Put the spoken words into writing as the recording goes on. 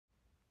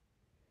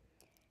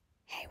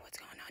Hey, what's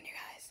going on, you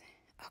guys?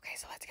 Okay,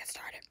 so let's get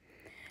started.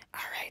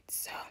 Alright,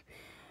 so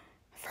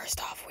first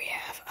off, we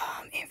have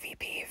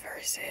MVP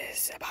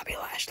versus Bobby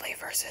Lashley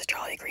versus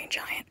Charlie Green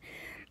Giant.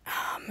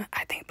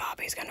 I think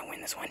Bobby's gonna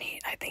win this one.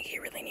 I think he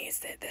really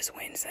needs this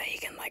win so that he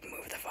can like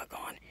move the fuck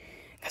on.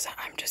 Because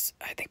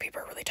I think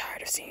people are really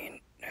tired of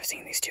seeing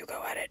these two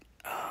go at it.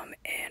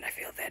 And I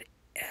feel that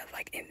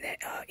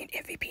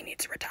MVP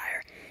needs to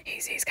retire.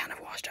 He's kind of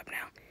washed up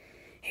now.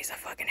 He's a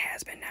fucking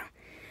has-been now.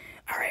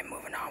 Alright,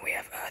 moving on, we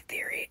have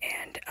Theory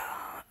and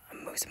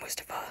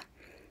Mustafa.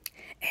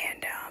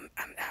 And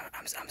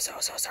I'm so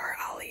sorry,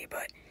 Ali,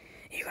 but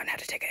you're gonna have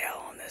to take an L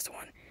on this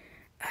one.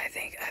 I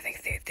think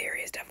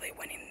Theory is definitely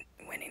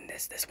winning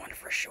this one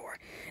for sure.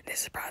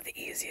 This is probably the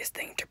easiest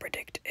thing to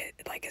predict.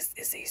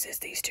 Is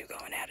these two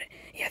going at it?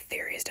 Yeah,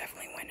 Theory is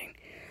definitely winning.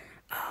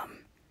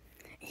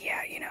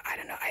 Yeah, I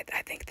don't know.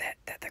 I think that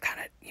they're kind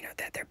of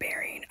that they're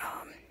burying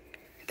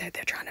that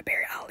they're trying to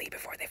bury Ali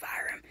before they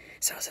fire him.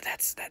 So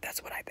that's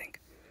what I think.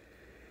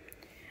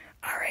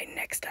 All right,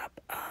 next up,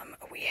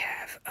 we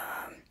have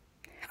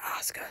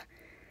Asuka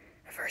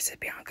versus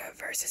Bianca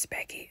versus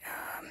Becky.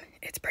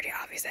 It's pretty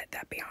obvious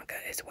that Bianca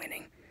is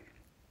winning.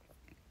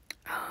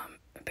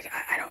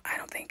 I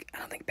don't think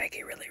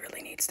Becky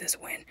really needs this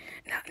win.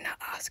 Not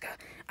Asuka.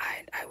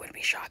 I wouldn't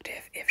be shocked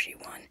if she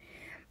won,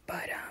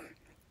 but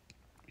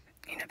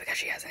because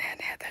she hasn't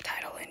had that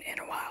title in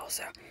a while,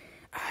 so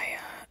I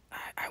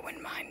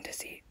wouldn't mind to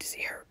see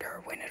her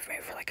win it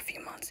for like a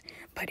few months.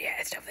 But yeah,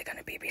 it's definitely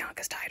gonna be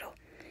Bianca's title.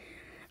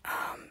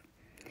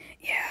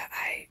 Yeah,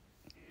 I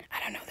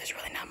don't know. There's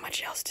really not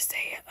much else to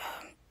say.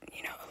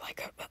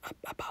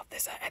 About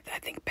this. I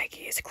think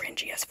Becky is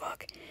cringy as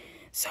fuck,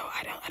 so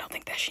I don't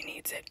think that she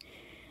needs it.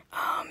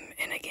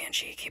 And again,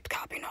 she keeps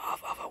copying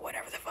off of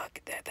whatever the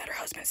fuck that her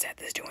husband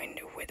Seth is doing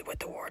with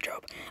the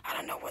wardrobe. I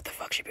don't know what the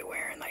fuck she be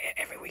wearing like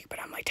every week, but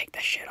I'm like, take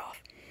that shit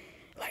off.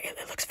 Like it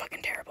looks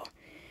fucking terrible.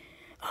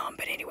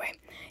 But anyway,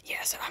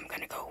 yeah. So I'm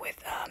gonna go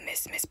with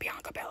Miss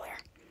Bianca Belair.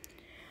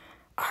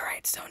 All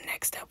right. So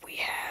next up we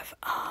have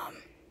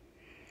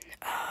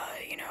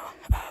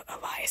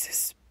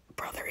Elias's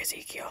brother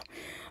Ezekiel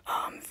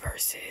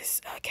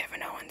versus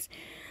Kevin Owens.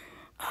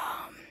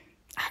 I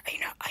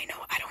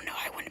don't know.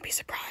 I wouldn't be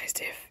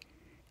surprised if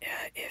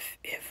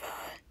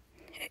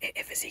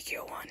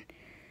Ezekiel won,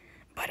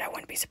 but I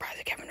wouldn't be surprised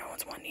if Kevin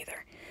Owens won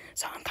either.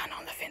 So I'm kind of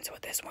on the fence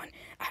with this one.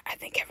 I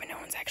think Kevin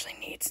Owens actually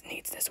needs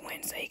this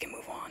win so he can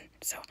move on.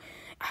 So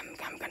I'm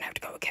gonna have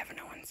to go with Kevin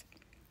Owens.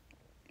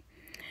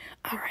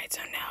 All right,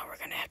 so now we're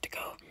gonna have to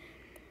go.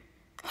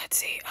 Let's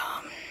see.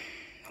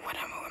 Who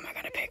am I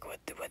gonna pick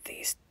with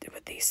these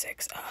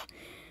six?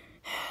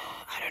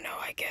 I don't know.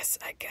 I guess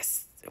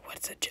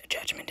what's a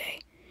Judgment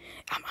Day?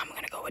 I'm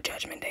gonna go with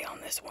Judgment Day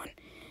on this one.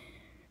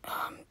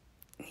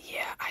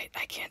 Yeah,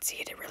 I can't see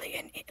it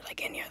really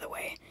like any other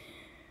way.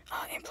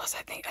 And plus,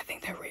 I think that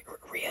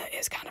Rhea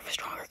is kind of a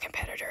stronger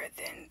competitor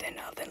than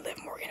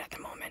Liv Morgan at the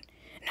moment.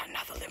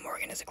 Not that Liv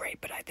Morgan is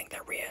great, but I think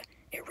that Rhea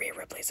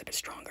Ripley is a bit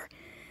stronger.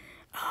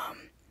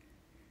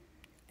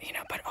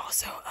 But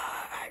also,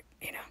 I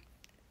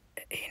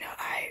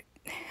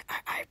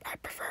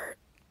prefer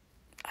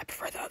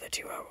the other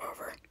two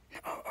over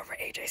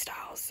AJ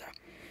Styles. So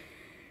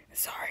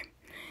sorry.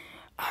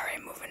 All right,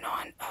 moving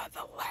on.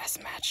 The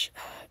last match,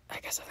 I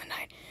guess, of the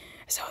night.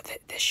 So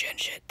this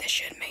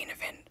should main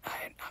event.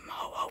 I'm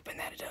hoping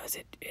that it does.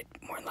 It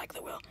more than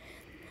likely will.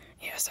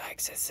 Yeah, so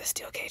it's a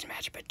steel cage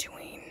match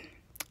between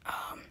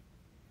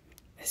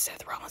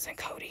Seth Rollins and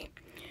Cody.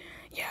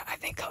 Yeah, I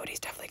think Cody's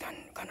definitely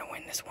gonna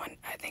win this one.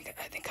 I think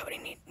Cody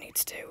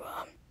needs to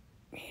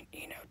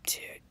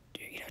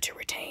to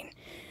retain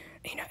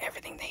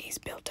everything that he's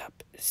built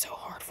up so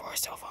hard for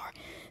so far,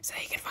 so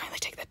he can finally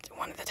take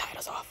one of the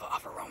titles off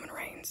of Roman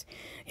Reigns.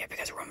 Yeah,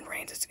 because Roman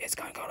Reigns is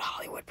gonna go to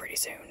Hollywood pretty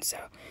soon.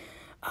 So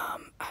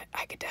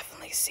I could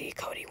definitely see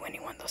Cody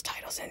winning one of those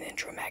titles, and then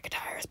Drew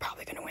McIntyre is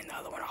probably gonna win the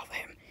other one off of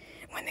him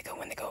when they go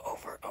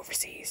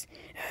overseas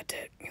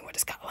to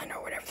Scotland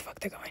or whatever the fuck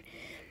they're going.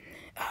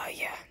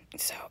 Yeah,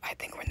 so I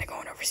think when they're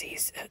going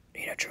overseas,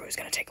 Drew is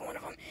gonna take one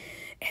of them,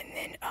 and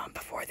then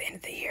before the end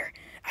of the year,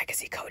 I could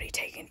see Cody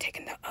taking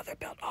the other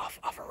belt off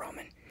of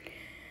Roman.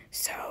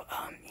 So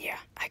yeah,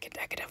 I could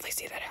definitely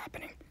see that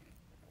happening.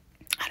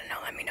 I don't know.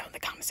 Let me know in the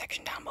comment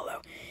section down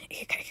below.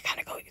 It could kind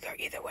of go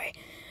either way.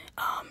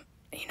 I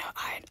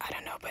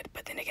don't know,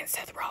 but then again,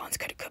 Seth Rollins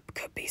could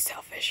be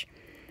selfish,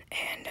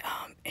 and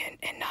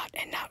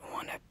not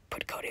want to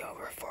put Cody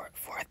over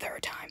for a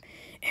third time,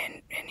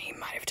 and he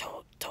might have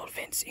told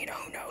Vince,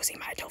 who knows, he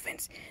might have told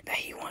Vince that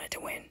he wanted to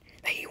win,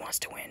 that he wants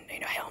to win,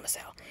 Hell in a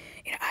Cell.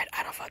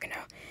 I don't fucking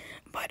know,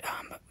 but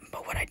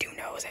what I do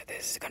know is that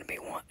this is gonna be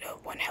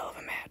one hell of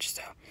a match.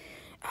 So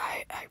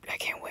I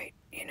can't wait.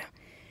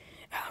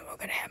 We're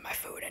gonna have my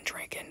food and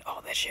drink and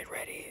all that shit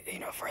ready,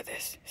 for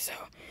this. So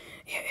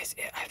yeah,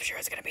 I'm sure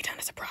it's gonna be a ton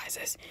of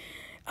surprises.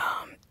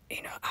 I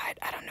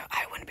don't know.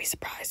 I wouldn't be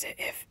surprised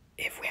if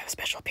we have a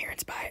special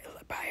appearance by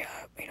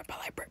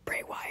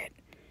Bray Wyatt.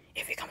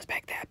 If he comes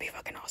back, that'd be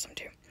fucking awesome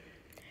too.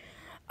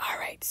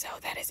 Alright, so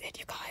that is it,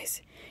 you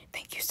guys.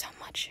 Thank you so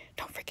much.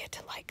 Don't forget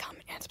to like,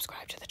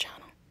 subscribe to the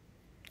channel.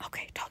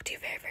 Okay, talk to you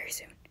very, very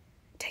soon.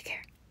 Take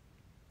care.